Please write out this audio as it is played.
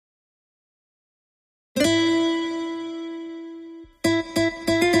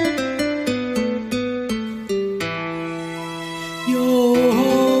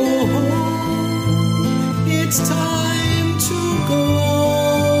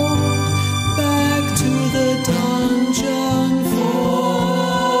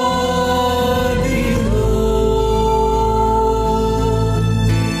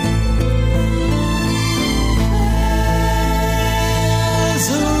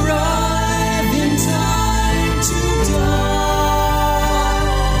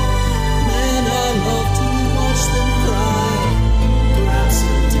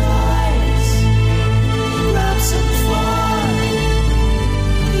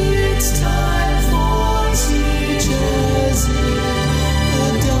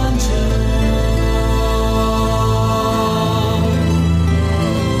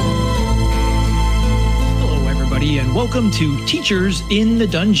welcome to Teachers in the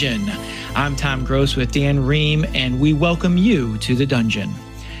Dungeon. I'm Tom Gross with Dan Ream, and we welcome you to the dungeon.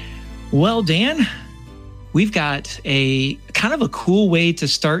 Well, Dan, we've got a kind of a cool way to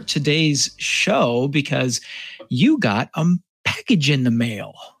start today's show because you got a package in the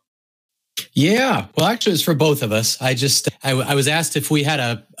mail. Yeah. Well, actually, it's for both of us. I was asked if we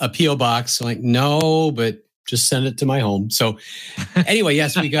had a P.O. box. I'm like, no, but just send it to my home. So anyway,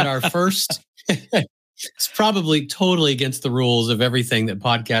 yes, we got our first. It's probably totally against the rules of everything that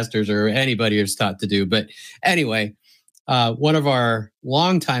podcasters or anybody is taught to do. But anyway, one of our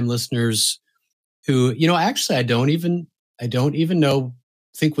longtime listeners who, actually, I don't even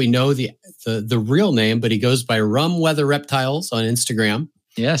think we know the real name, but he goes by Rum Weather Reptiles on Instagram.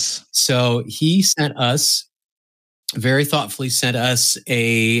 Yes. So he very thoughtfully sent us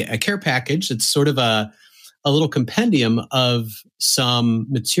a care package. It's sort of a little compendium of some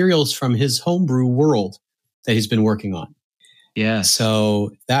materials from his homebrew world that he's been working on. Yeah.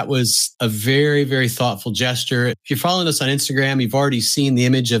 So that was a very, very thoughtful gesture. If you're following us on Instagram, you've already seen the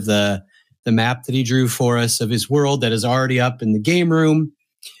image of the map that he drew for us of his world that is already up in the game room.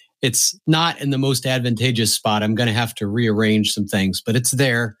 It's not in the most advantageous spot. I'm going to have to rearrange some things, but it's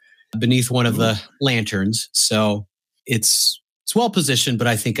there beneath one of the lanterns. So it's well positioned, but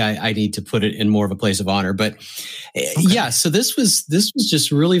I think I need to put it in more of a place of honor. But yeah, so this was just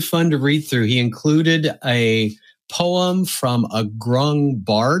really fun to read through. He included a poem from a Grung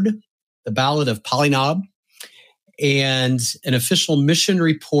bard, the Ballad of Polynob, and an official mission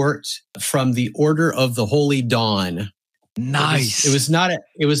report from the Order of the Holy Dawn. Nice. It was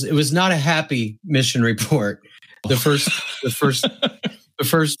not a happy mission report. The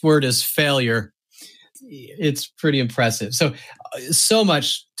first word is failure. It's pretty impressive. So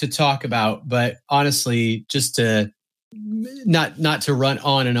much to talk about, but honestly, just to not to run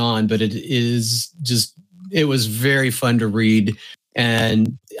on and on, but it was very fun to read,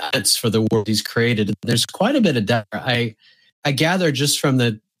 and it's for the world he's created. There's quite a bit of depth. I gather just from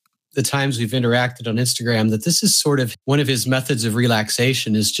the times we've interacted on Instagram that this is sort of one of his methods of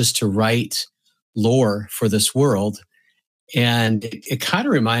relaxation is just to write lore for this world. And it kind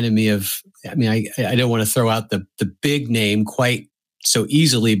of reminded me of, I don't want to throw out the big name quite so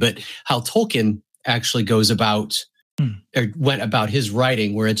easily, but how Tolkien actually goes about or went about his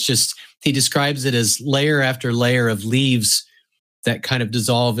writing, where it's just, he describes it as layer after layer of leaves that kind of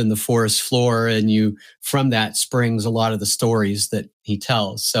dissolve in the forest floor. And from that springs a lot of the stories that he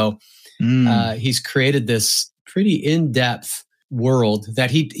tells. So he's created this pretty in-depth world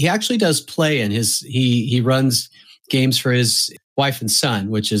that he actually does play in. He runs games for his wife and son,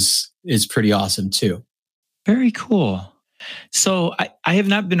 which is pretty awesome too. Very cool. So I have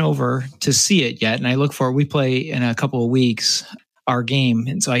not been over to see it yet, and I look forward. We play in a couple of weeks our game,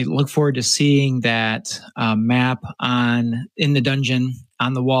 and so I look forward to seeing that map in the dungeon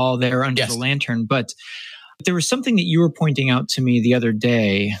on the wall there under the lantern. But there was something that you were pointing out to me the other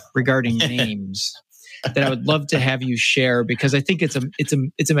day regarding names that I would love to have you share, because I think it's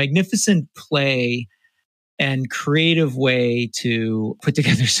a magnificent play and creative way to put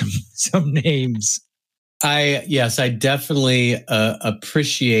together some names. I definitely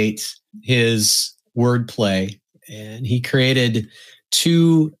appreciate his wordplay, and he created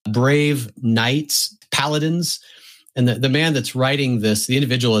 2 brave knights, paladins, and the man that's writing this, the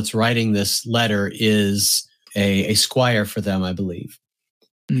individual that's writing this letter, is a squire for them, I believe.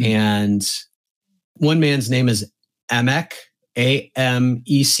 And one man's name is Amek,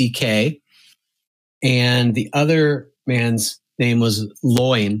 Ameck. And the other man's name was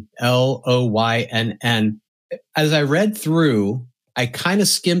Loyn, Loynn. As I read through, I kind of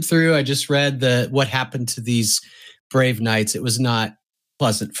skimmed through. I just read what happened to these brave knights. It was not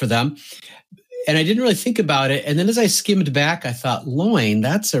pleasant for them. And I didn't really think about it. And then as I skimmed back, I thought, Loyn,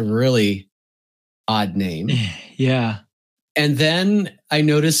 that's a really odd name. Yeah. And then I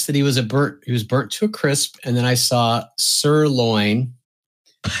noticed that he was burnt to a crisp. And then I saw Sirloin.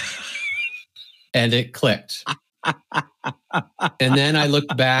 And it clicked. And then I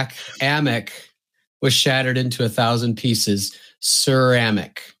looked back. Amek was shattered into 1,000 pieces.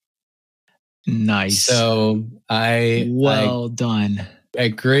 Ceramic. Nice. So well done. I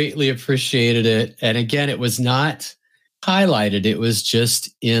greatly appreciated it. And again, it was not highlighted. It was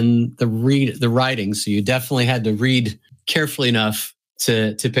just in the writing. So you definitely had to read carefully enough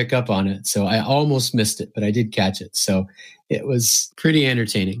to pick up on it. So I almost missed it, but I did catch it. So it was pretty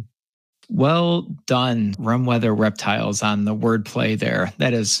entertaining. Well done, Rum Weather Reptiles, on the wordplay there.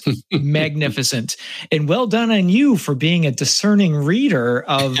 That is magnificent. And well done on you for being a discerning reader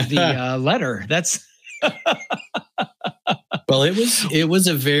of the letter. That's well, it was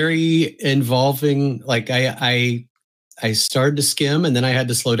a very involving, like I I started to skim, and then I had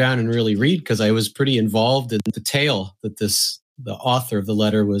to slow down and really read because I was pretty involved in the tale that the author of the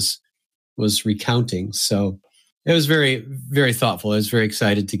letter was recounting. So it was very, very thoughtful. I was very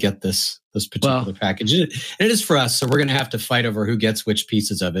excited to get this particular package. And it is for us, so we're going to have to fight over who gets which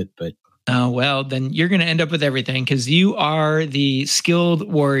pieces of it. But well, then you're going to end up with everything because you are the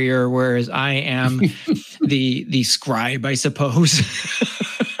skilled warrior, whereas I am the scribe, I suppose.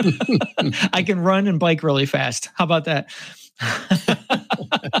 I can run and bike really fast. How about that?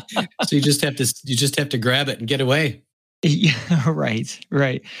 So you just have to grab it and get away. Yeah,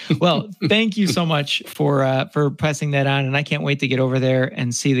 right. Well, thank you so much for passing that on, and I can't wait to get over there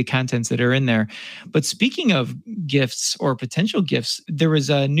and see the contents that are in there. But speaking of gifts or potential gifts, there was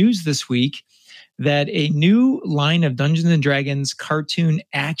news this week that a new line of Dungeons and Dragons cartoon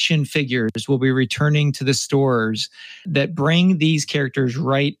action figures will be returning to the stores that bring these characters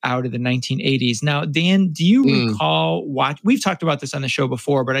right out of the 1980s. Now, Dan, do you recall we've talked about this on the show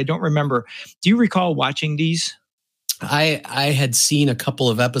before, but I don't remember. Do you recall watching these? I had seen a couple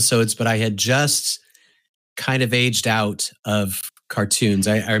of episodes, but I had just kind of aged out of cartoons.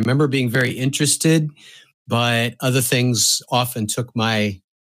 I remember being very interested, but other things often took my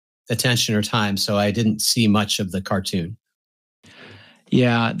attention or time, so I didn't see much of the cartoon.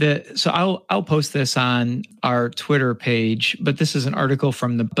 Yeah, so I'll post this on our Twitter page, but this is an article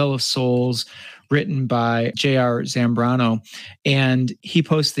from the Bell of Souls written by J.R. Zambrano, and he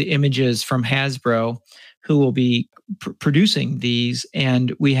posts the images from Hasbro, who will be producing these.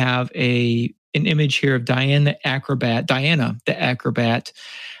 And we have an image here of Diana the Acrobat,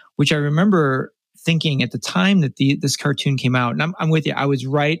 which I remember thinking at the time that this cartoon came out. And I'm with you. I was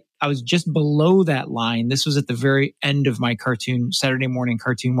right. I was just below that line. This was at the very end of my Saturday morning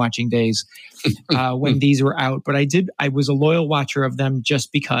cartoon watching days when these were out. But I was a loyal watcher of them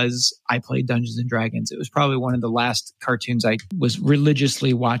just because I played Dungeons and Dragons. It was probably one of the last cartoons I was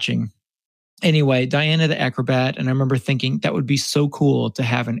religiously watching. Anyway, Diana the Acrobat, and I remember thinking that would be so cool to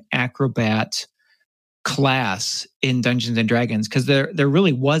have an acrobat class in Dungeons and Dragons because there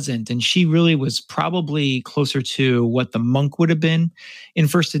really wasn't, and she really was probably closer to what the monk would have been in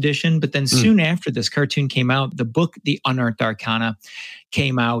first edition. But then soon after this cartoon came out, the book, The Unearthed Arcana,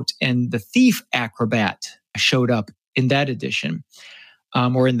 came out, and the thief acrobat showed up in that edition.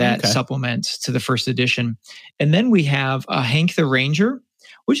 Or in that supplement to the first edition. And then we have Hank the Ranger,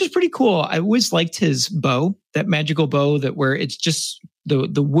 which is pretty cool. I always liked his bow, that magical bow where it's just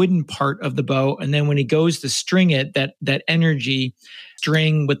the wooden part of the bow. And then when he goes to string it, that energy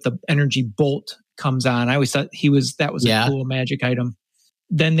string with the energy bolt comes on. I always thought that was a cool magic item.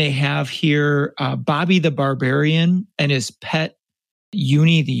 Then they have here Bobby the Barbarian and his pet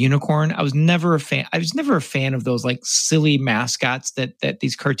Uni the Unicorn. I was never a fan of those like silly mascots that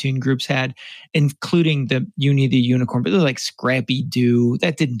these cartoon groups had, including the Uni the Unicorn, but they're like Scrappy Doo.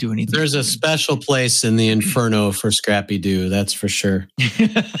 That didn't do anything. There's a special place in the Inferno for Scrappy Doo, that's for sure.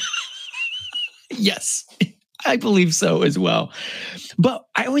 Yes, I believe so as well. But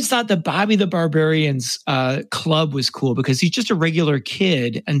I always thought the Bobby the Barbarian's club was cool because he's just a regular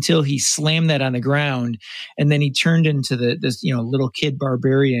kid until he slammed that on the ground, and then he turned into this little kid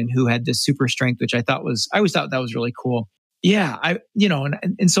barbarian who had this super strength, which I always thought that was really cool. Yeah,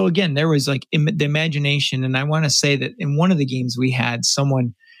 and so again, there was like the imagination, and I want to say that in one of the games we had,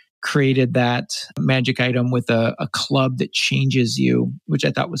 someone created that magic item with a club that changes you, which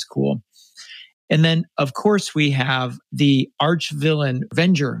I thought was cool. And then, of course, we have the arch villain,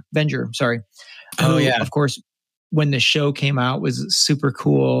 Venger, sorry. Oh, yeah. Of course, when the show came out, was super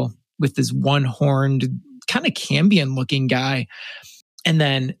cool with this one-horned, kind of Cambion-looking guy. And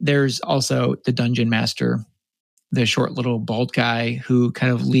then there's also the Dungeon Master, the short little bald guy who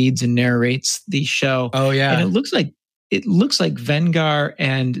kind of leads and narrates the show. Oh, yeah. And it looks like Vengar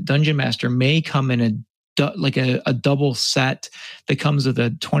and Dungeon Master may come in a double set that comes with a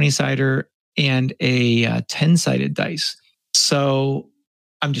 20-sider and a 10-sided dice. So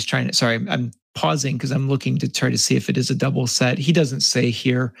I'm pausing because I'm looking to try to see if it is a double set. He doesn't say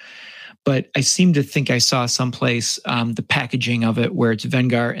here, but I seem to think I saw someplace the packaging of it where it's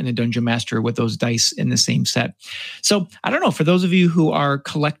Vengar and the Dungeon Master with those dice in the same set. So I don't know, for those of you who are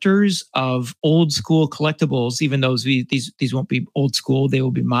collectors of old school collectibles, even though these won't be old school, they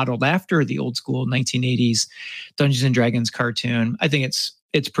will be modeled after the old school 1980s Dungeons and Dragons cartoon. I think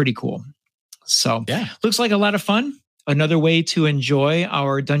it's pretty cool. So looks like a lot of fun. Another way to enjoy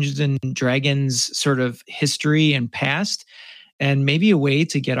our Dungeons and Dragons sort of history and past, and maybe a way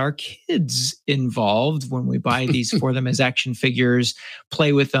to get our kids involved when we buy these for them as action figures,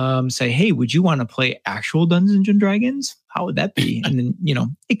 play with them, say, hey, would you want to play actual Dungeons and Dragons? how would that be? And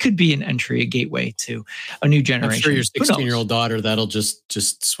then, it could be an entry, a gateway to a new generation. I'm sure your 16-year-old daughter, that'll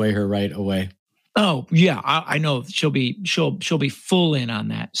just sway her right away. Oh yeah, I know she'll be full in on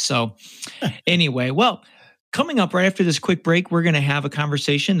that. So anyway, well, coming up right after this quick break, we're going to have a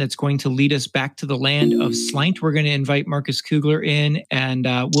conversation that's going to lead us back to the land of Slaint. We're going to invite Marcus Kugler in, and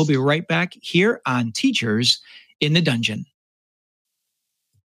we'll be right back here on Teachers in the Dungeon.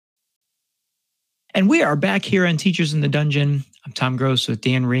 And we are back here on Teachers in the Dungeon. I'm Tom Gross with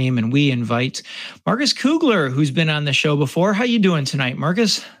Dan Ream, and we invite Marcus Kugler, who's been on the show before. How you doing tonight,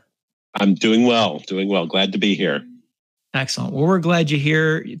 Marcus? I'm doing well. Glad to be here. Excellent. Well, we're glad you're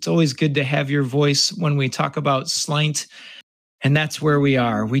here. It's always good to have your voice when we talk about Slaint, and that's where we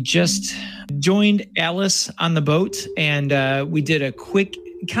are. We just joined Alice on the boat, and we did a quick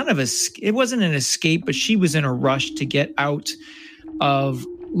it wasn't an escape, but she was in a rush to get out of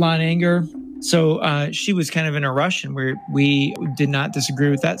Lonanger. So she was kind of in a rush, and we did not disagree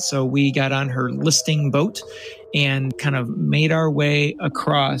with that. So we got on her listing boat and kind of made our way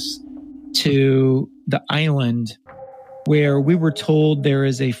across to the island where we were told there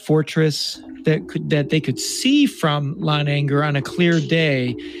is a fortress that they could see from Lonanger on a clear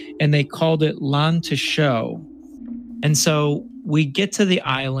day, and they called it Lan to Show. And so we get to the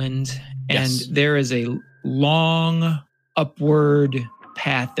island, and there is a long upward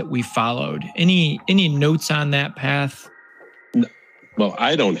path that we followed. Any notes on that path? Well,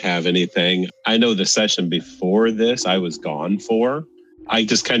 I don't have anything. I know the session before this I was gone for. I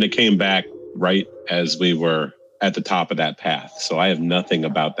just kind of came back right as we were at the top of that path. So I have nothing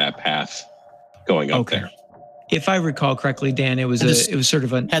about that path going up there. If I recall correctly, Dan, it was sort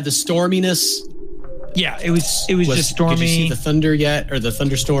of had the storminess. Yeah, it was just stormy. Did you see the thunder yet, or the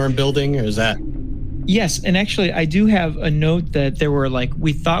thunderstorm building, or is that? Yes, and actually, I do have a note that there were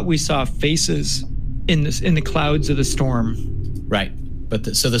we thought we saw faces in the clouds of the storm. Right,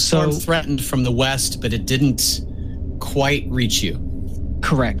 but so the storm threatened from the west, but it didn't quite reach you.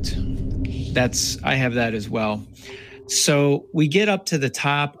 Correct. I have that as well. So we get up to the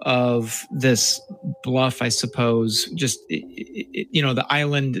top of this bluff, I suppose. Just the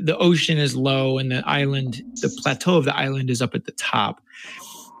island, the ocean is low, and the plateau of the island is up at the top.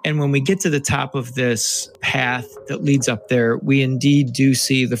 And when we get to the top of this path that leads up there, we indeed do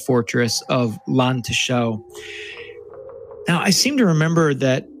see the fortress of Lan to Show. Now, I seem to remember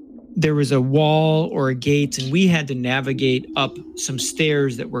that there was a wall or a gate, and we had to navigate up some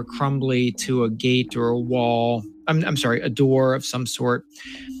stairs that were crumbly to a gate or a wall. I'm sorry, a door of some sort.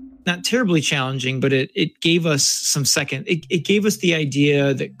 Not terribly challenging, but it gave us it gave us the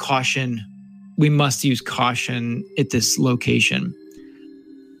idea that we must use caution at this location.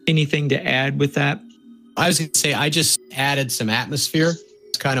 Anything to add with that? I was going to say, I just added some atmosphere.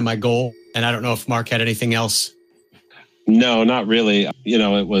 It's kind of my goal. And I don't know if Mark had anything else. No, not really.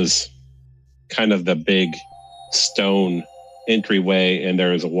 It was kind of the big stone entryway, and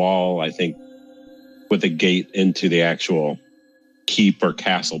there is a wall, I think, with a gate into the actual keep or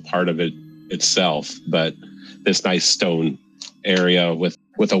castle part of it itself. But this nice stone area with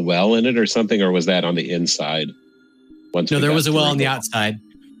a well in it or something, or was that on the inside? No, there was a well on the outside.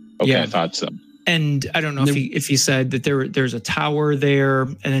 Okay, yeah. I thought so. And I don't know if he said that there's a tower there,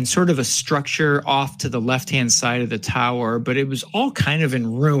 and then sort of a structure off to the left-hand side of the tower, but it was all kind of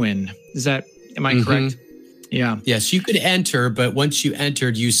in ruin. Am I correct? Yeah. Yes, you could enter, but once you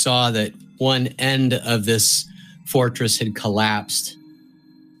entered, you saw that one end of this fortress had collapsed,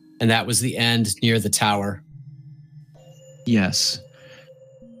 and that was the end near the tower. Yes.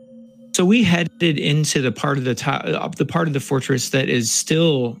 So we headed into the part of the fortress that is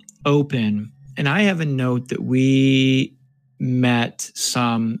still open, and I have a note that we met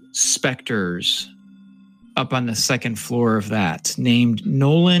some specters up on the second floor of that, named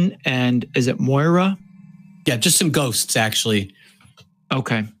Nolan and is it Moira? Yeah, just some ghosts, actually.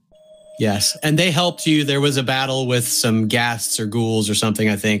 Okay. Yes, and they helped you. There was a battle with some ghasts or ghouls or something,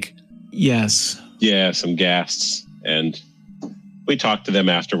 I think. Yes. Yeah, some ghasts, and we talked to them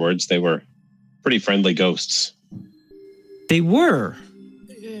afterwards. They were pretty friendly ghosts. They were.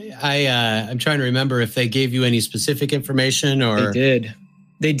 I'm trying to remember if they gave you any specific information or...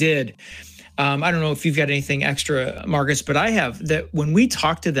 They did. I don't know if you've got anything extra, Marcus, but I have that when we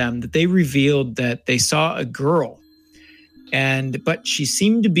talked to them, that they revealed that they saw a girl, but she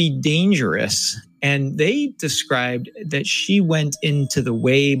seemed to be dangerous, and they described that she went into the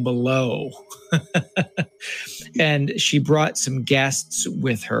way below, and she brought some guests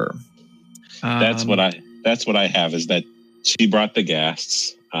with her. That's what I have, is that she brought the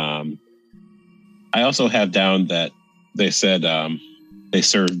guests. I also have down that they said they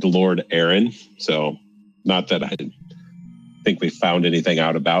served Lord Aaron, so not that I think we found anything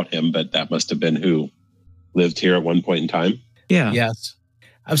out about him, but that must have been who lived here at one point in time. Yeah. Yes.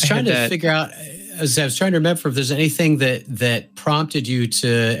 I was trying to figure out, as I was trying to remember if there's anything that prompted you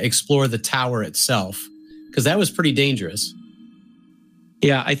to explore the tower itself, because that was pretty dangerous.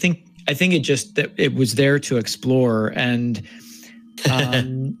 Yeah, I think it was there to explore, and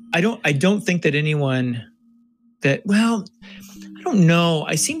I don't think that anyone that, well, I don't know.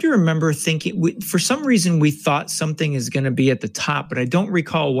 I seem to remember thinking, for some reason, we thought something is going to be at the top, but I don't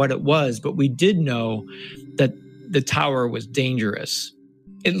recall what it was. But we did know that the tower was dangerous,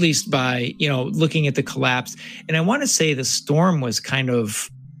 at least by, looking at the collapse. And I want to say the storm was kind of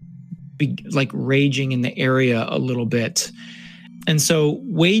like raging in the area a little bit. And so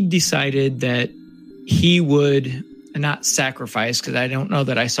Wade decided that he would not sacrifice, because I don't know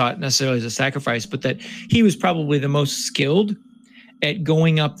that I saw it necessarily as a sacrifice, but that he was probably the most skilled at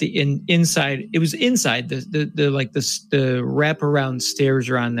going up the inside. It was inside the wraparound stairs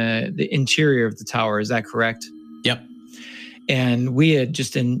around the interior of the tower. Is that correct? Yep. And we had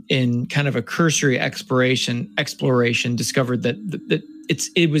just in kind of a cursory exploration discovered that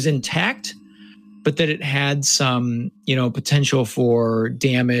it was intact, but that it had some, potential for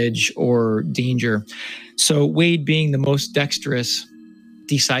damage or danger. So Wade, being the most dexterous,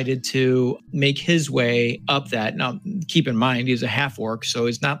 decided to make his way up that. Now, keep in mind, he's a half orc, so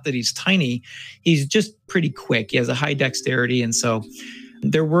it's not that he's tiny. He's just pretty quick. He has a high dexterity. And so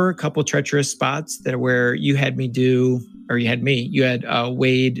there were a couple treacherous spots where you had Wade do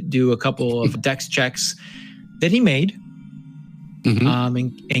a couple of dex checks that he made,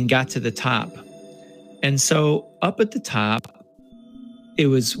 and got to the top. And so up at the top, it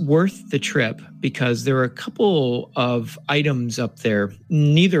was worth the trip because there were a couple of items up there,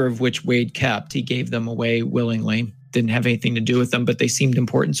 neither of which Wade kept. He gave them away willingly, didn't have anything to do with them, but they seemed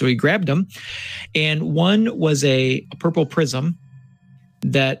important, so he grabbed them. And one was a purple prism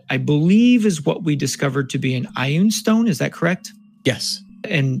that I believe is what we discovered to be an Ioun stone. Is that correct? Yes.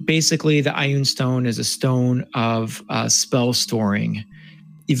 And basically the Ioun stone is a stone of spell storing.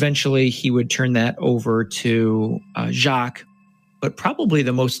 Eventually he would turn that over to Jacques, but probably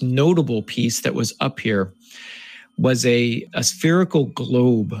the most notable piece that was up here was a spherical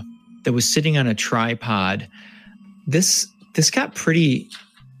globe that was sitting on a tripod. This got pretty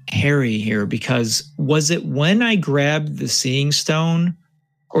hairy here, because was it when I grabbed the seeing stone,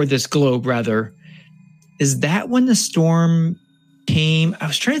 or this globe rather, is that when the storm came? I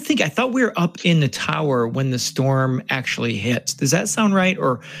was trying to think. I thought we were up in the tower when the storm actually hit. Does that sound right?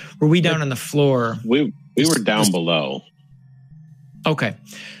 Or were we down on the floor? We were down below. Okay.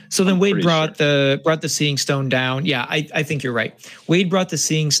 So then Wade brought the seeing stone down. Yeah, I think you're right. Wade brought the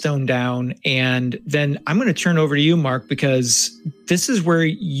seeing stone down, and then I'm going to turn over to you, Mark, because this is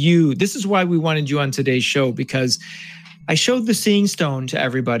why we wanted you on today's show, because I showed the seeing stone to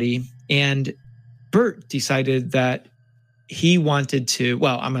everybody, and Bert decided that he wanted to,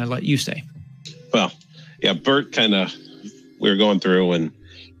 well, I'm going to let you say. Well, yeah, Bert we were going through and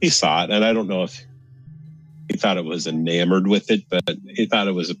he saw it, and I don't know if he thought it was enamored with it, but he thought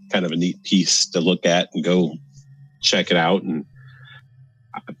it was kind of a neat piece to look at and go check it out. And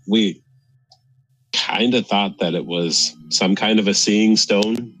we kind of thought that it was some kind of a seeing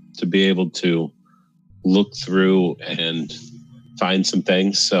stone to be able to look through and find some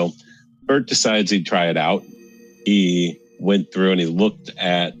things. So Bert decides he'd try it out. He went through and he looked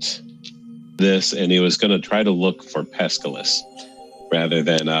at this, and he was going to try to look for Pescalus rather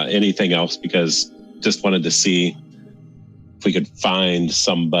than anything else, because just wanted to see if we could find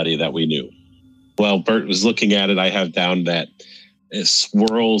somebody that we knew. Well, Bert was looking at it. I have down that it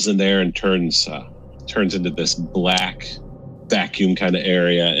swirls in there and turns into this black vacuum kind of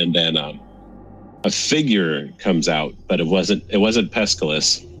area, and then a figure comes out, but it wasn't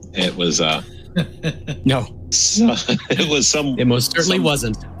Pescalus. It was no. So, it was some. It most certainly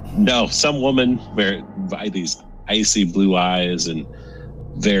wasn't. No, some woman by these icy blue eyes and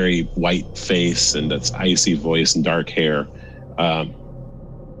very white face, and that's icy voice and dark hair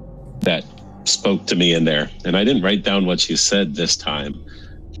that spoke to me in there. And I didn't write down what she said this time.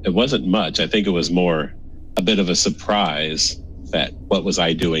 It wasn't much. I think it was more a bit of a surprise that what was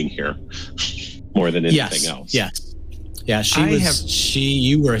I doing here more than anything else. Yes. Yeah,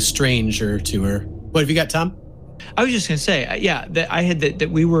 you were a stranger to her. What have you got, Tom? I was just going to say, that I had that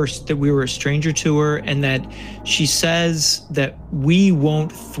we were a stranger to her, and that she says that we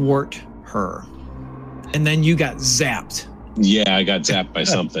won't thwart her. And then you got zapped. Yeah, I got zapped by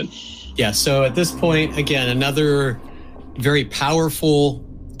something. Yeah, so at this point, again, another very powerful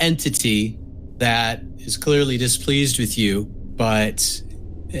entity that is clearly displeased with you. But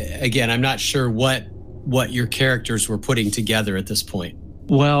again, I'm not sure what what your characters were putting together at this point.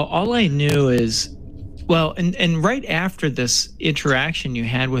 Well, all I knew is, and right after this interaction you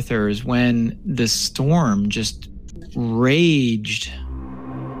had with her is when the storm just raged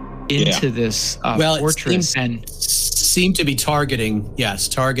into this fortress and seemed to be targeting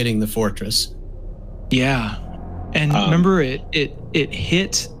the fortress. Yeah. And remember it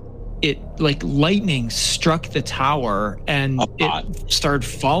hit, like lightning struck the tower and it started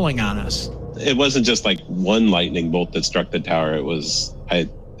falling on us. It wasn't just like one lightning bolt that struck the tower. It was, I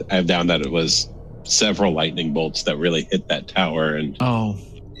have down that it was several lightning bolts that really hit that tower, and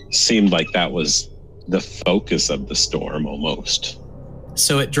seemed like that was the focus of the storm almost.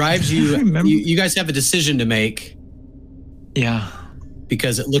 So it drives you, you guys have a decision to make. Yeah.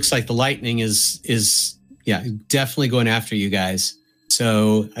 Because it looks like the lightning is definitely going after you guys.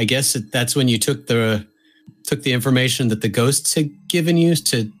 So I guess that's when you took the information that the ghosts had given you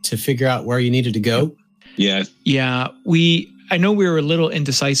to figure out where you needed to go. Yeah. Yeah. I know we were a little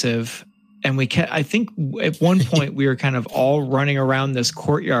indecisive, and I think at one point we were kind of all running around this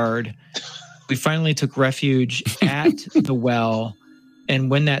courtyard. We finally took refuge at the well. And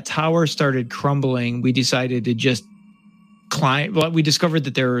when that tower started crumbling, we decided to just climb. Well, we discovered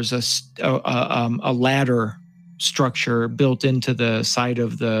that there was a ladder structure built into the side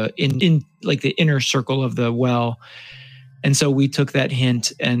of in like the inner circle of the well. And so we took that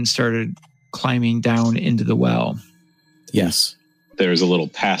hint and started climbing down into the well. Yes. There's a little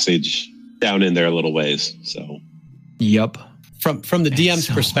passage down in there a little ways. So, yep. From the DM's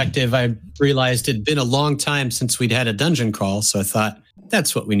perspective, I realized it'd been a long time since we'd had a dungeon crawl. So I thought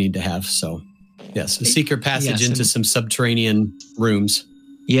that's what we need to have. So yes, a secret passage into some subterranean rooms.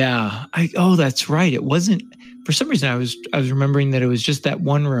 Yeah. That's right. It wasn't, for some reason I was remembering that it was just that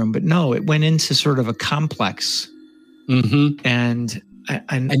one room, but no, it went into sort of a complex. Mm-hmm. And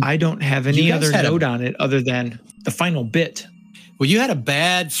I don't have any other note on it other than the final bit. Well, you had a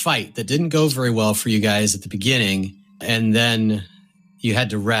bad fight that didn't go very well for you guys at the beginning, and then you had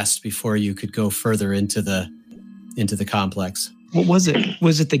to rest before you could go further into the complex. What was it?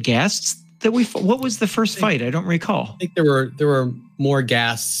 Was it the ghasts that what was the first fight? I don't recall. I think there were more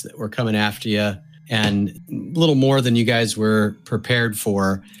ghasts that were coming after you, and a little more than you guys were prepared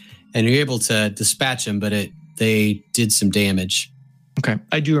for, and you're able to dispatch them, but they did some damage. Okay,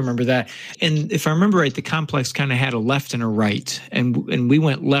 I do remember that. And if I remember right, the complex kind of had a left and a right, and we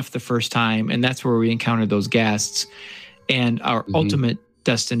went left the first time, and that's where we encountered those ghasts. And our ultimate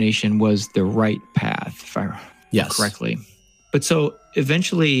destination was the right path, if I remember correctly. But so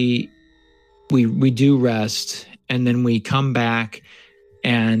eventually we do rest, and then we come back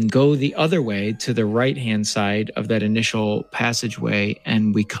and go the other way to the right-hand side of that initial passageway.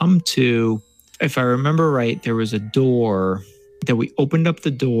 And we come to, if I remember right, there was a door that we opened up the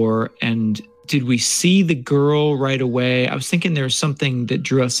door, and did we see the girl right away? I was thinking there was something that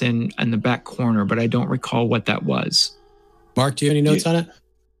drew us in the back corner, but I don't recall what that was. Mark, do you have any notes on it?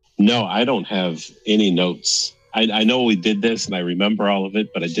 No, I don't have any notes. I know we did this and I remember all of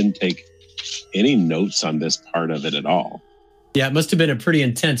it, but I didn't take any notes on this part of it at all. Yeah, it must have been a pretty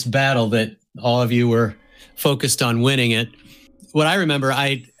intense battle that all of you were focused on winning it. What I remember,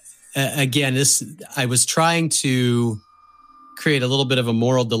 I was trying to create a little bit of a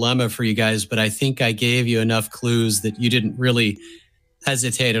moral dilemma for you guys, but I think I gave you enough clues that you didn't really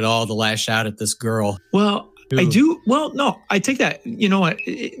hesitate at all to lash out at this girl. Well, I do. Well, no, I take that. You know what?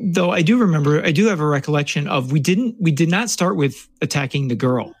 Though I do remember, I do have a recollection of we did not start with attacking the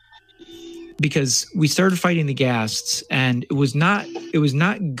girl, because we started fighting the ghasts, and it was not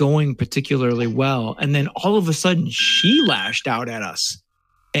going particularly well. And then all of a sudden she lashed out at us,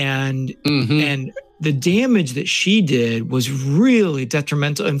 and the damage that she did was really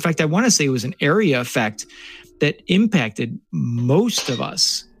detrimental. In fact, I want to say it was an area effect that impacted most of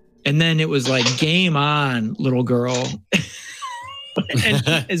us. And then it was like, game on, little girl. And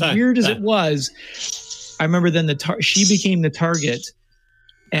as weird as it was, I remember then she became the target.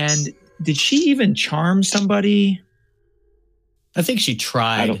 And did she even charm somebody? I think she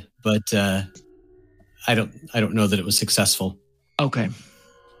tried, but I don't know that it was successful. Okay.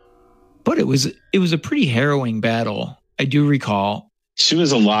 But it was a pretty harrowing battle. I do recall. She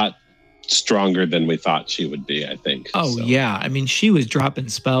was a lot stronger than we thought she would be, I think. Oh, so. Yeah. I mean, she was dropping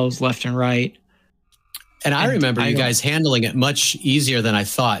spells left and right. And I remember you guys handling it much easier than I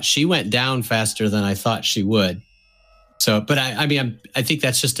thought. She went down faster than I thought she would. So, but I think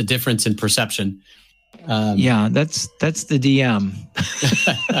that's just a difference in perception. Yeah, that's the DM.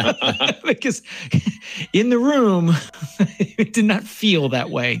 Because in the room, it did not feel that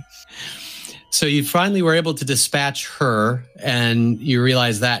way. So you finally were able to dispatch her, and you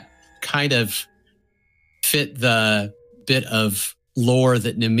realize that kind of fit the bit of lore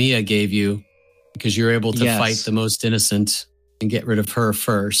that Nemea gave you, because you're able to fight the most innocent and get rid of her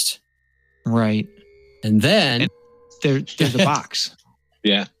first. Right. And then there's a box.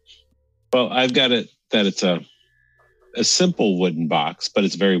 Yeah. Well, I've got it that it's a simple wooden box, but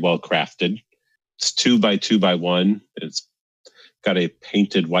it's very well crafted. It's 2 by 2 by 1. It's got a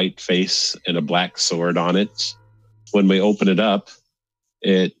painted white face and a black sword on it. When we open it up,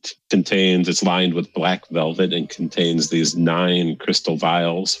 it's lined with black velvet and contains these 9 crystal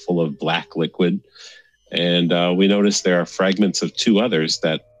vials full of black liquid. And we notice there are fragments of 2 others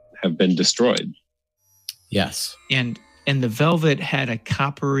that have been destroyed. Yes. And the velvet had a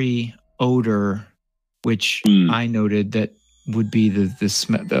coppery odor, which I noted that would be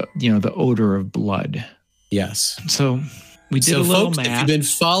the odor of blood. Yes. So we did a little folks, math. If you've been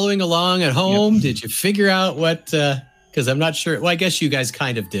following along at home, did you figure out what? Because I'm not sure. Well, I guess you guys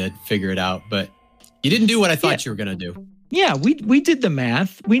kind of did figure it out, but you didn't do what I thought you were going to do. Yeah, we did the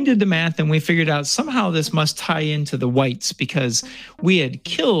math. We did the math, and we figured out somehow this must tie into the wights, because we had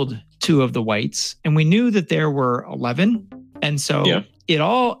killed 2 of the wights, and we knew that there were 11, and so it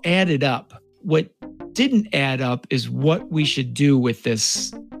all added up. What didn't add up is what we should do with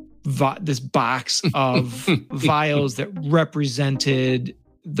this box of vials that represented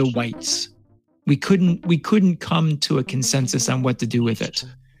the wights. We couldn't come to a consensus on what to do with it.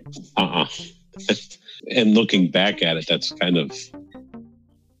 And looking back at it, that's kind of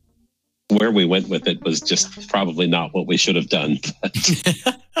where we went with it, was just probably not what we should have done.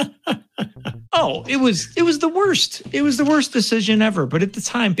 Oh, it was the worst. It was the worst decision ever. But at the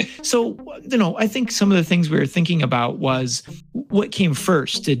time, so I think some of the things we were thinking about was what came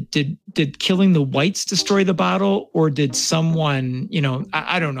first. Did killing the wights destroy the bottle, or did someone?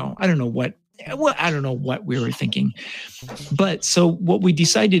 I don't know. I don't know what. Well, I don't know what we were thinking. But so what we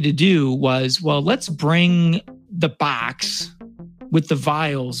decided to do was, well, let's bring the box with the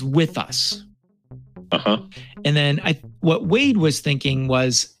vials with us. And then what Wade was thinking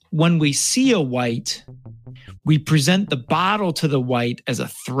was, when we see a wight, we present the bottle to the wight as a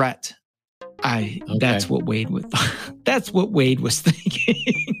threat. That's what Wade was. That's what Wade was thinking.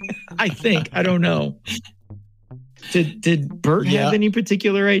 I think. I don't know. Did Bert have any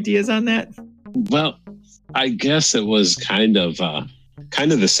particular ideas on that? Well, I guess it was kind of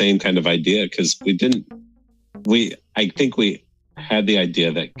the same kind of idea, because I think we had the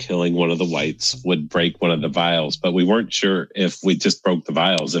idea that killing one of the wights would break one of the vials, but we weren't sure if we just broke the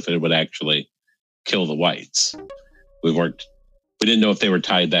vials, if it would actually kill the wights. We didn't know if they were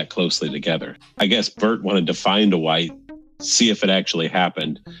tied that closely together. I guess Bert wanted to find a wight, see if it actually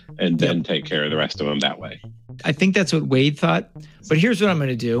happened, and then take care of the rest of them that way. I think that's what Wade thought. But here's what I'm going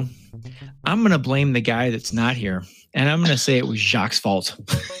to do. I'm going to blame the guy that's not here. And I'm going to say it was Jacques' fault.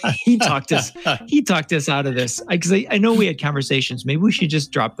 He talked us out of this. Because I know we had conversations. Maybe we should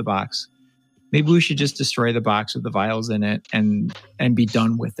just drop the box. Maybe we should just destroy the box with the vials in it and be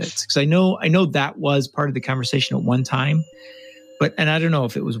done with it. Because I know that was part of the conversation at one time. And I don't know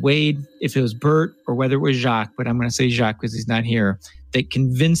if it was Wade, if it was Bert, or whether it was Jacques. But I'm going to say Jacques because he's not here. That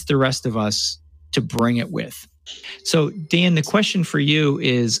convinced the rest of us to bring it with. So, Dan, the question for you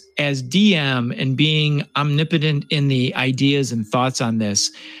is, as DM and being omnipotent in the ideas and thoughts on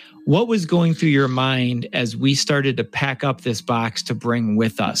this, what was going through your mind as we started to pack up this box to bring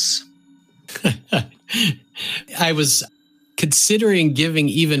with us? I was considering giving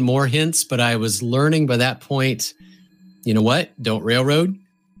even more hints, but I was learning by that point, you know what? Don't railroad.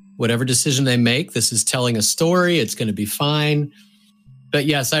 Whatever decision they make, this is telling a story. It's going to be fine. But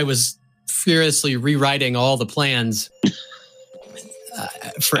yes, I was furiously rewriting all the plans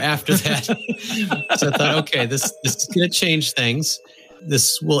for after that. So I thought, okay, this is going to change things.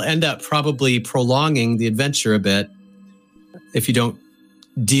 This will end up probably prolonging the adventure a bit if you don't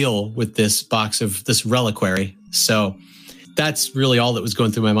deal with this box of this reliquary. So that's really all that was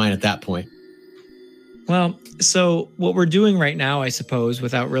going through my mind at that point. Well, so what we're doing right now, I suppose,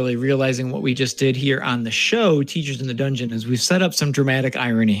 without really realizing what we just did here on the show, Teachers in the Dungeon, is we've set up some dramatic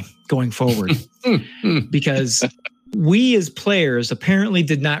irony going forward. Because we as players apparently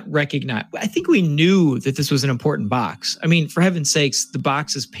did not recognize, I think we knew that this was an important box. I mean, for heaven's sakes, the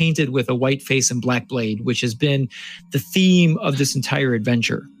box is painted with a white face and black blade, which has been the theme of this entire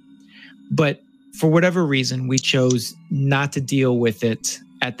adventure. But for whatever reason, we chose not to deal with it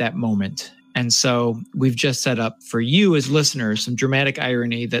at that moment. And so we've just set up for you as listeners some dramatic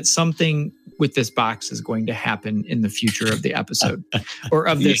irony that something with this box is going to happen in the future of the episode or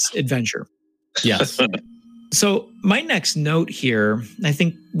of this adventure. Yes. So my next note here, I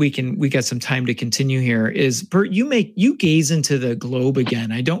think we got some time to continue here, is Bert, you gaze into the globe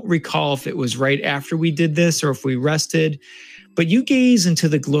again. I don't recall if it was right after we did this or if we rested, but you gaze into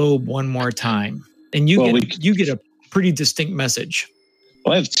the globe one more time and you get a pretty distinct message.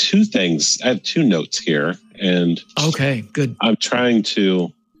 Well, I have two things. I have two notes here, and okay, good. I'm trying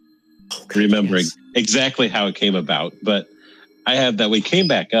to remember exactly how it came about, but I have that we came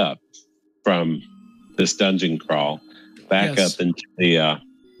back up from this dungeon crawl back up into the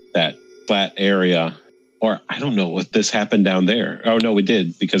that flat area, or I don't know if this happened down there. Oh no, we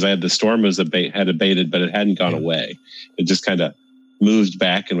did, because I had the storm had abated, but it hadn't gone away. It just kind of moved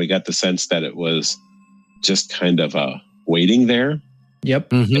back, and we got the sense that it was just kind of waiting there. Yep.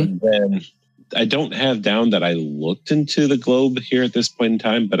 Mm-hmm. And then I don't have down that I looked into the globe here at this point in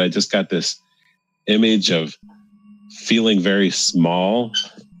time, but I just got this image of feeling very small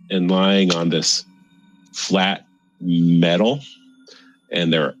and lying on this flat metal,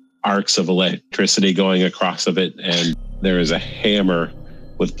 and there are arcs of electricity going across of it, and there is a hammer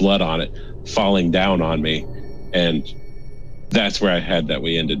with blood on it falling down on me, and that's where I had that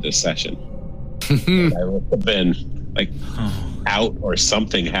we ended this session. I would have been like out, or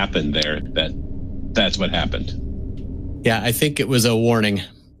something happened there that's what happened. Yeah, I think it was a warning.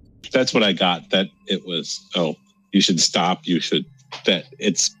 That's what I got, that it was, you should stop, that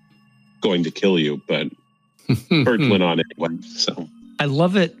it's going to kill you, but Bert went on anyway. So I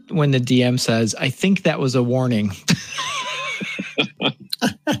love it when the DM says, I think that was a warning.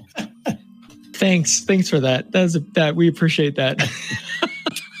 Thanks for that. That we appreciate that.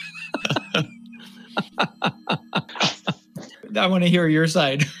 I want to hear your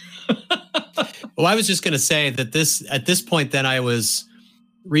side. Well, I was just going to say that at this point, then I was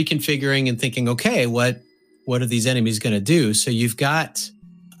reconfiguring and thinking, okay, what are these enemies going to do? So you've got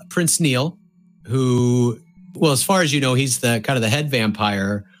Prince Neil, who, well, as far as you know, he's the kind of the head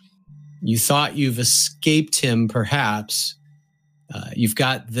vampire. You thought you've escaped him, perhaps. You've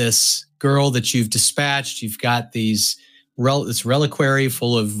got this girl that you've dispatched. You've got this reliquary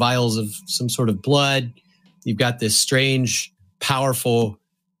full of vials of some sort of blood. You've got this strange, powerful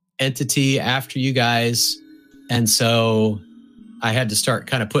entity after you guys. And so I had to start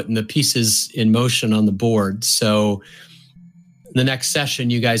kind of putting the pieces in motion on the board. So the next session,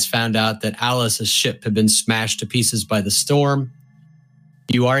 you guys found out that Alice's ship had been smashed to pieces by the storm.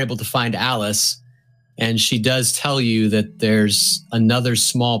 You are able to find Alice, and she does tell you that there's another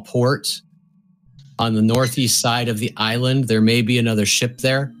small port on the northeast side of the island. There may be another ship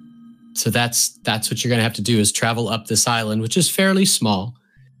there. So that's what you're going to have to do, is travel up this island, which is fairly small,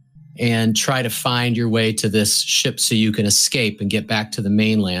 and try to find your way to this ship so you can escape and get back to the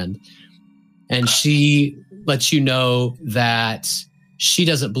mainland. And she lets you know that she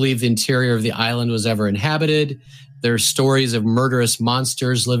doesn't believe the interior of the island was ever inhabited. There are stories of murderous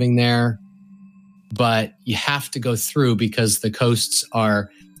monsters living there, but you have to go through because the coasts are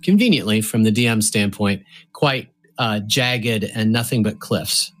conveniently, from the DM standpoint, quite jagged and nothing but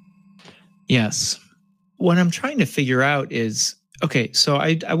cliffs. Yes. What I'm trying to figure out is, okay, so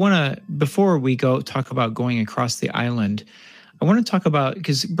I want to, before we go talk about going across the island, I want to talk about,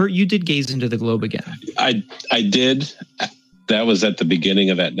 because Bert, you did gaze into the globe again. I did. That was at the beginning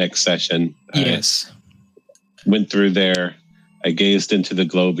of that next session. Yes. I went through there. I gazed into the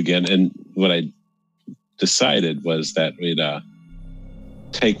globe again. And what I decided was that we'd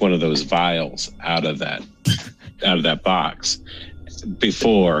take one of those vials out of that box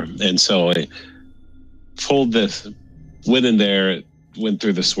before. And so I pulled this, went in there, went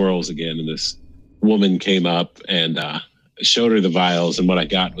through the swirls again, and this woman came up and showed her the vials, and what I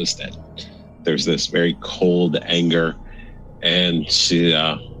got was that there's this very cold anger, and she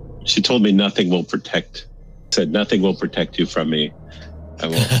told me nothing will protect you from me. I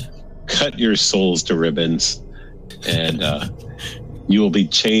will cut your souls to ribbons, and you will be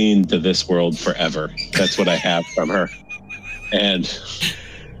chained to this world forever. That's what I have from her. And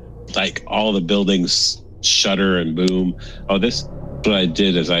like all the buildings shudder and boom. What I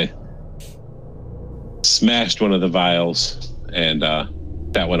did is I smashed one of the vials, and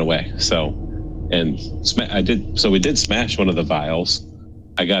that went away. So we did smash one of the vials.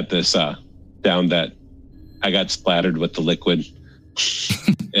 I got this down that I got splattered with the liquid,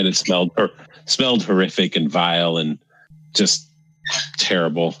 and it smelled horrific and vile and just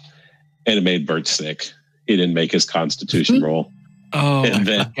terrible, and it made Bert sick. He didn't make his Constitution roll. Oh, I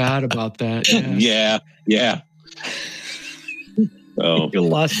forgot about that. Yes. Yeah. Oh, you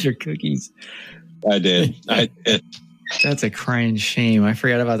lost your cookies. I did. That's a crying shame. I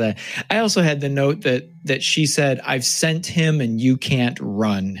forgot about that. I also had the note that she said, "I've sent him and you can't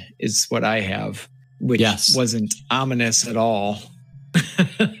run," is what I have. which wasn't ominous at all.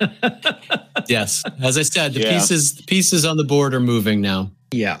 Yes. As I said, the pieces on the board are moving now.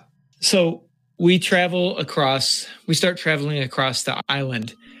 Yeah. So we start traveling across the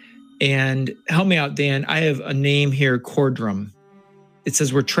island. And help me out, Dan. I have a name here, Cordrum. It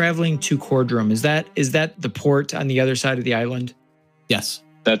says we're traveling to Cordrum. Is that the port on the other side of the island? Yes.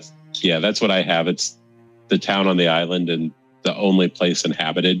 That's what I have. It's the town on the island and the only place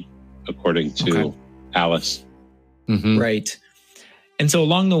inhabited, according to Alice. Mm-hmm. Right. And so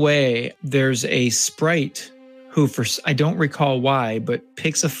along the way, there's a sprite who, I don't recall why, but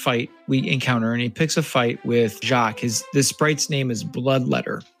picks a fight. We encounter, and he picks a fight with Jacques. This sprite's name is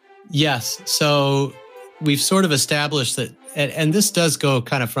Bloodletter. Yes. So we've sort of established that, and this does go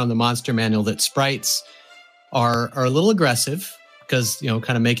kind of from the monster manual, that sprites are a little aggressive because,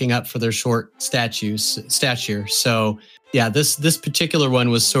 kind of making up for their short stature. So yeah, this particular one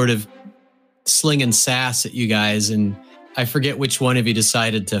was sort of slinging sass at you guys, and I forget which one of you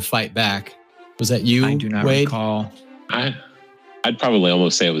decided to fight back. Was that you, I do not Wade? recall. I'd probably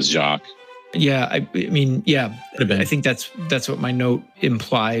almost say it was Jacques. Yeah, I mean, yeah. I think that's what my note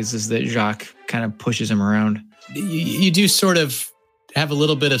implies, is that Jacques kind of pushes him around. You do sort of have a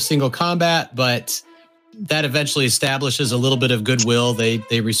little bit of single combat, but that eventually establishes a little bit of goodwill.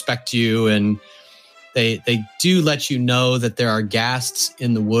 They respect you, and they do let you know that there are ghasts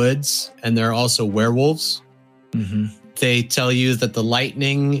in the woods, and there are also werewolves. Mm-hmm. They tell you that the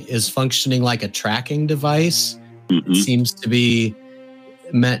lightning is functioning like a tracking device. Mm-hmm. It seems to be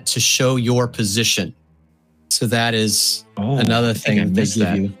meant to show your position. So that is another thing they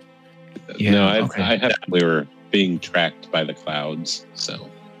give you. Yeah, no, I had we were being tracked by the clouds. So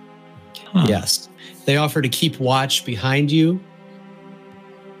yes, they offer to keep watch behind you.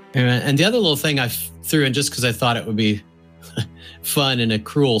 And the other little thing I threw in, just because I thought it would be fun in a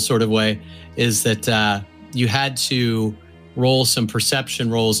cruel sort of way, is that you had to roll some perception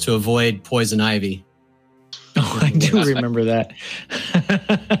rolls to avoid poison ivy. Oh, I do remember that.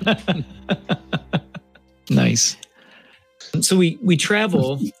 Nice. So we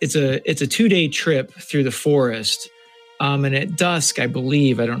travel. It's a 2-day trip through the forest. And at dusk, I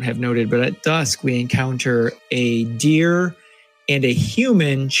believe, I don't have noted, but at dusk we encounter a deer and a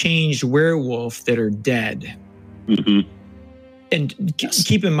human changed werewolf that are dead. Mm-hmm. And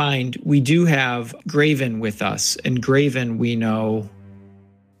keep in mind, we do have Graven with us, and Graven, we know,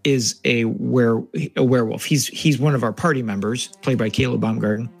 is a werewolf. He's one of our party members, played by Caleb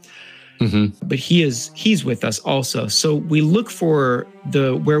Baumgarten. Mm-hmm. But he's with us also. So we look for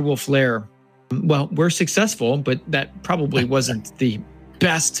the werewolf lair. Well, we're successful, but that probably wasn't the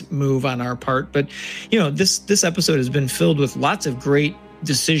best move on our part. But this episode has been filled with lots of great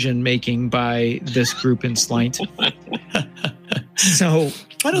decision making by this group in Slaint. So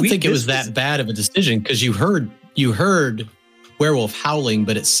I don't think it was that bad of a decision, because you heard werewolf howling,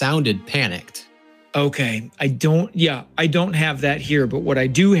 but it sounded panicked. Okay. I don't have that here, but what I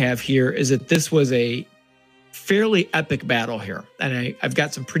do have here is that this was a fairly epic battle here. And I've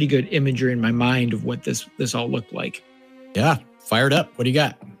got some pretty good imagery in my mind of what this all looked like. Yeah. Fired up. What do you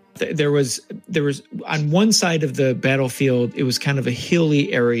got? There was on one side of the battlefield, it was kind of a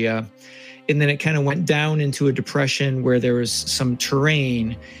hilly area. And then it kind of went down into a depression where there was some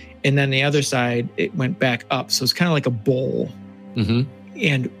terrain. And then the other side, it went back up. So it's kind of like a bowl. Mm-hmm.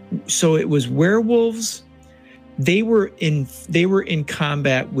 And so it was werewolves. They were in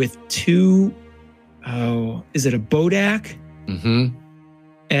combat with two, is it a bodak? Mm-hmm.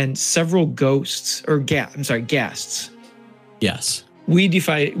 And several ghosts, or ghasts. Yes. We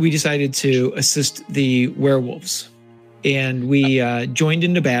decided to assist the werewolves, and we joined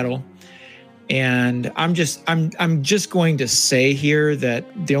into battle. And I'm just going to say here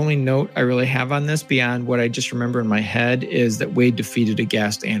that the only note I really have on this, beyond what I just remember in my head, is that Wade defeated a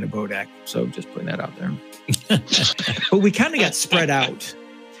ghast and a bodak. So just putting that out there. But we kind of got spread out.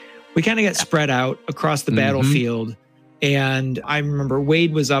 We kind of got spread out across the battlefield. And I remember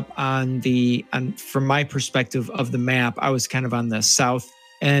Wade was up from my perspective of the map, I was kind of on the south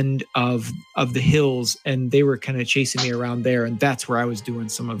end of the hills, and they were kind of chasing me around there. And that's where I was doing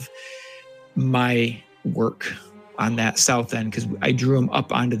some of my work, on that south end, because I drew them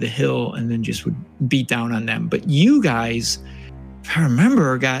up onto the hill and then just would beat down on them. But you guys, if I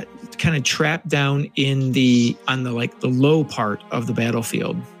remember, got kind of trapped down on the low part of the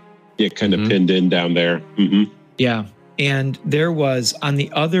battlefield. Yeah, kind of pinned in down there. Mm-hmm. Yeah. And there was, on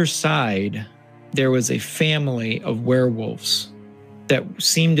the other side, there was a family of werewolves that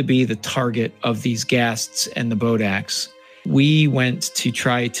seemed to be the target of these ghasts and the bodaks. We went to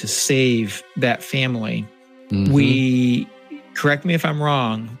try to save that family. Mm-hmm. We correct me if I'm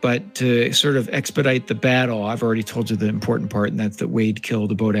wrong, but to sort of expedite the battle, I've already told you the important part, and that's that Wade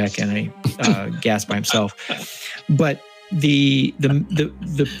killed a Bodak and a gas by himself. But the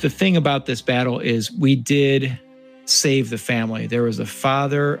thing about this battle is we did save the family. There was a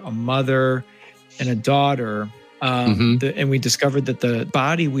father, a mother, and a daughter. And we discovered that the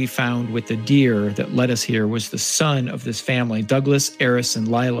body we found with the deer that led us here was the son of this family, Douglas, Eris, and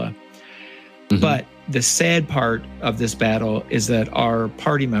Lila. But the sad part of this battle is that our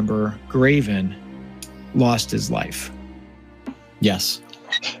party member, Graven, lost his life. Yes,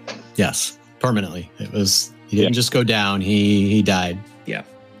 permanently. He didn't just go down, he died. Yeah.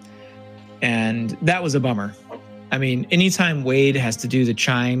 And that was a bummer. I mean, anytime Wade has to do the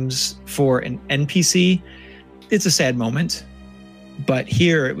chimes for an NPC, it's a sad moment. But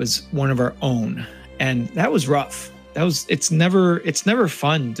here it was one of our own, and that was rough. It's never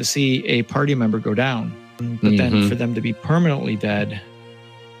fun to see a party member go down. But then for them to be permanently dead,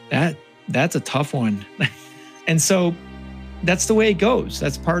 that's a tough one. And so that's the way it goes.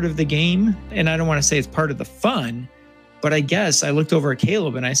 That's part of the game. And I don't want to say it's part of the fun, but I guess I looked over at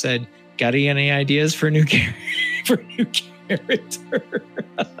Caleb and I said, got any ideas for a new character?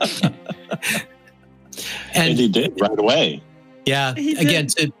 And he did right away. Yeah. Again,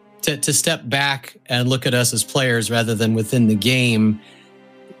 to step back and look at us as players rather than within the game,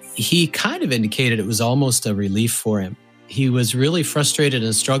 he kind of indicated it was almost a relief for him. He was really frustrated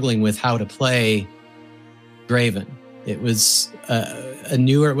and struggling with how to play Graven. It was a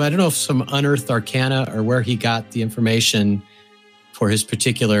newer, I don't know if some unearthed arcana or where he got the information for his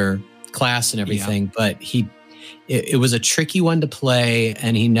particular class and everything, but it was a tricky one to play,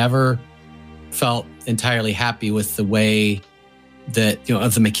 and he never felt entirely happy with the way that,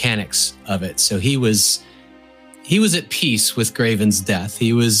 of the mechanics of it. So he was at peace with Graven's death.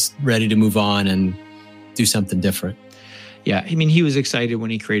 He was ready to move on and do something different. Yeah, I mean, he was excited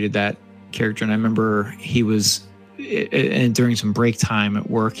when he created that character, and I remember he was, and during some break time at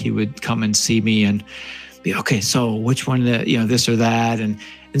work, he would come and see me and be, okay, so which one, this or that, and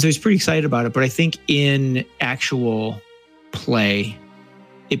so he's pretty excited about it. But I think in actual play,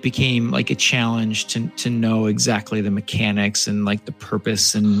 it became like a challenge to know exactly the mechanics and like the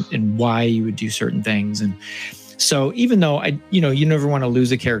purpose and why you would do certain things. And so even though you never want to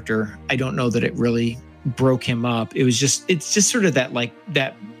lose a character, I don't know that it really broke him up. It's just sort of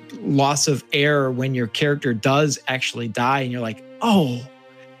that loss of air when your character does actually die and you're like, oh,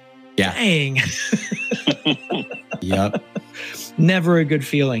 yeah, dang. Yep. Never a good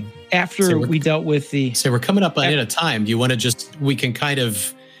feeling. After we dealt with So we're coming up on a time. Do you want to we can kind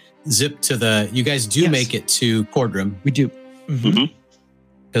of zip to you guys do make it to Cordrum. We do.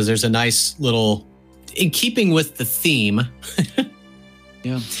 Because there's a nice little, in keeping with the theme.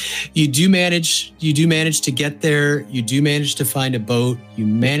 Yeah. You do manage to get there. You do manage to find a boat. You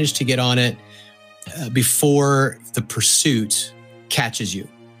manage to get on it before the pursuit catches you.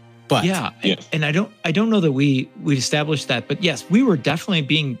 But and I don't know that we established that, but yes, we were definitely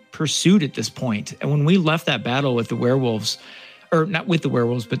being pursued at this point. And when we left that battle with the werewolves, or not with the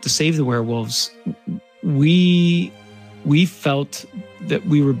werewolves, but to save the werewolves, we felt that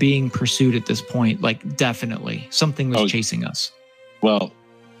we were being pursued at this point. Like, definitely something was chasing us. Well,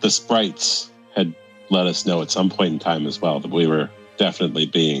 the sprites had let us know at some point in time as well that we were definitely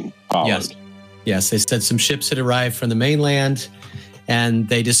being followed. Yes, they said some ships had arrived from the mainland, and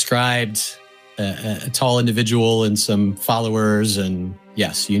they described a tall individual and some followers. And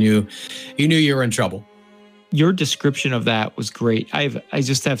yes, you knew you were in trouble. Your description of that was great. I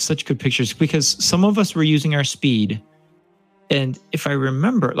just have such good pictures because some of us were using our speed. And if I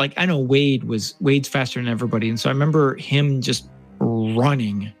remember, like, I know Wade's faster than everybody. And so I remember him just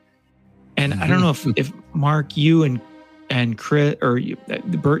running. And I don't know if Mark, you and Chris, or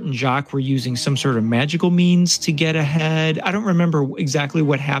Bert and Jacques were using some sort of magical means to get ahead. I don't remember exactly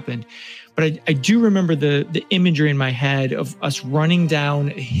what happened, but I do remember the imagery in my head of us running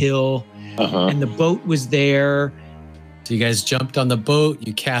down a hill and the boat was there. So you guys jumped on the boat,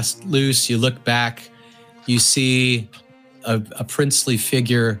 you cast loose, you look back, you see a princely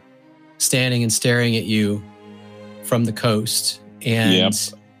figure standing and staring at you from the coast.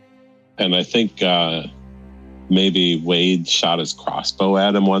 And and I think maybe Wade shot his crossbow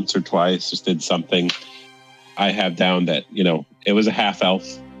at him once or twice, just did something. I have down that, it was a half elf.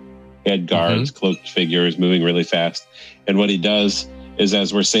 He had guards, cloaked figures moving really fast. And what he does is,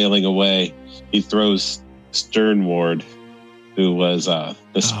 as we're sailing away, he throws Sternward, who was the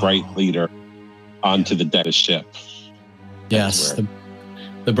sprite leader, onto the deck of the ship. Yes,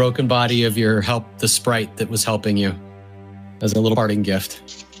 the broken body of the sprite that was helping you as a little parting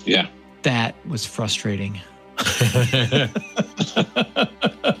gift. Yeah. That was frustrating.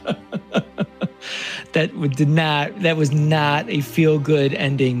 That was not a feel-good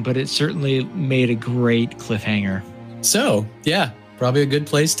ending, but it certainly made a great cliffhanger. So, yeah, probably a good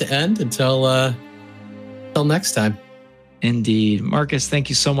place to end until next time. Indeed. Marcus, thank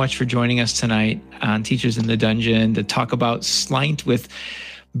you so much for joining us tonight on Teachers in the Dungeon to talk about Slaint with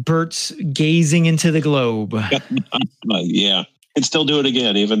Bert's gazing into the globe. Yeah. I'd still do it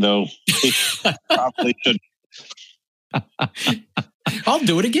again, even though he probably should. I'll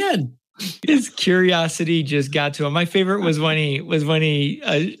do it again. His curiosity just got to him. My favorite was when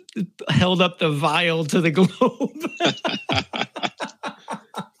he held up the vial to the globe.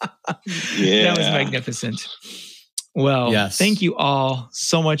 Yeah. That was magnificent. Well, yes. Thank you all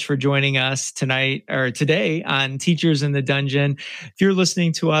so much for joining us tonight or today on Teachers in the Dungeon. If you're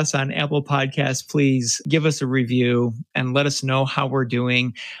listening to us on Apple Podcasts, please give us a review and let us know how we're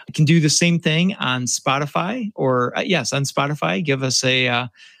doing. You can do the same thing on Spotify or on Spotify. Give us a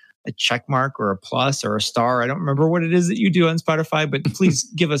check mark or a plus or a star. I don't remember what it is that you do on Spotify, but please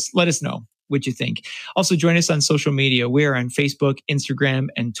let us know what you think. Also, join us on social media. We're on Facebook, Instagram,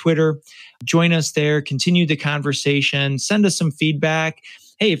 and Twitter. Join us there. Continue the conversation. Send us some feedback.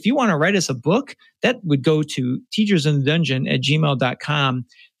 Hey, if you want to write us a book, that would go to teachersinthedungeon@gmail.com.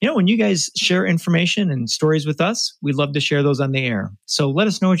 When you guys share information and stories with us, we'd love to share those on the air. So let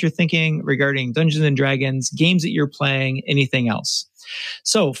us know what you're thinking regarding Dungeons and Dragons, games that you're playing, anything else.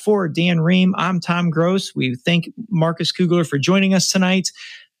 So for Dan Ream, I'm Tom Gross. We thank Marcus Kugler for joining us tonight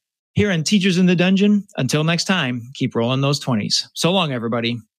here on Teachers in the Dungeon. Until next time, keep rolling those 20s. So long,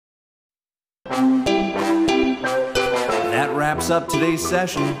 everybody. That wraps up today's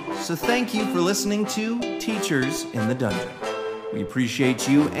session, so thank you for listening to Teachers in the Dungeon. We appreciate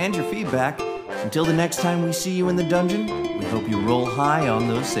you and your feedback. Until the next time we see you in the dungeon, we hope you roll high on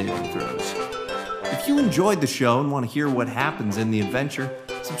those saving throws. If you enjoyed the show and want to hear what happens in the adventure,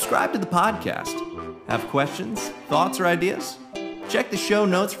 subscribe to the podcast. Have questions, thoughts, or ideas? Check the show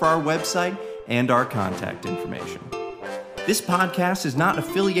notes for our website and our contact information. This podcast is not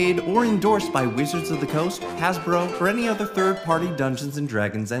affiliated or endorsed by Wizards of the Coast, Hasbro, or any other third-party Dungeons &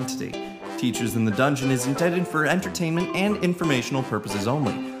 Dragons entity. Teachers in the Dungeon is intended for entertainment and informational purposes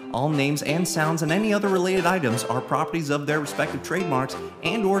only. All names and sounds and any other related items are properties of their respective trademarks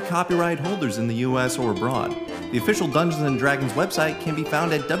and or copyright holders in the U.S. or abroad. The official Dungeons & Dragons website can be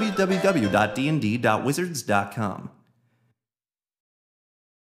found at www.dnd.wizards.com.